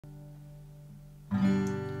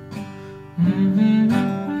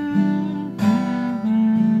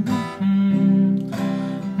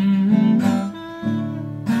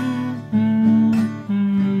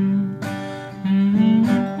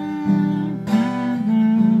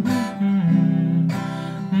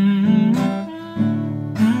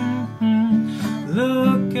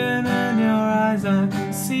Looking in your eyes, I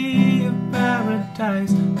can see a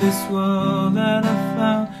paradise. This world that I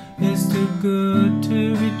found is too good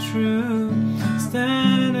to be true.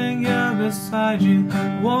 Standing here beside you,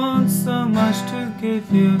 want so much to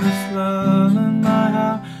give you this love in my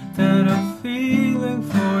heart that I'm feeling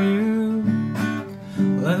for you.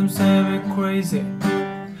 Let them say we're crazy,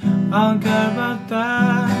 I don't care about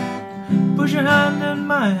that. Put your hand in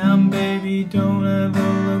my hand, baby, don't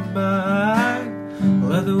ever look back.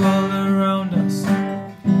 Let the world around us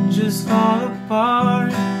just fall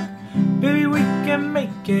apart. Baby, we can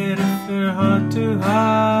make it if we're heart to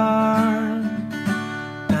heart.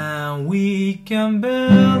 And we can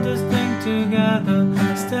build this thing together,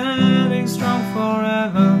 standing strong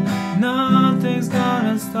forever. Nothing's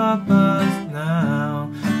gonna stop us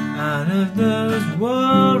now. And if this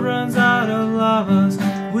world runs out of lovers,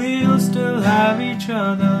 we'll still have each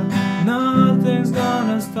other. Nothing's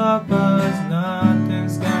gonna stop us,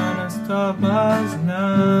 nothing's gonna stop us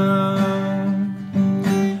now.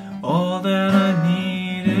 All that I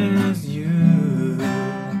need is you,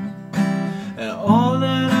 and all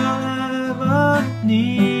that I'll ever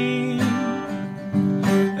need,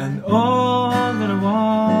 and all that I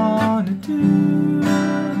wanna do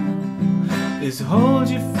is hold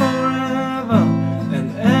you forever and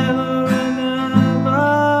ever and ever.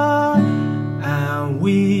 And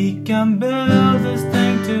we can build this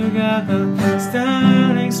thing together,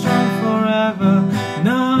 standing strong forever.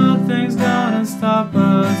 Nothing's gonna stop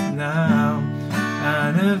us now.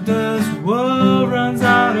 And if this world runs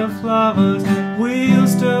out of lovers, we'll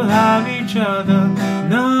still have each other.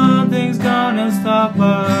 Nothing's gonna stop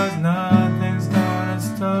us.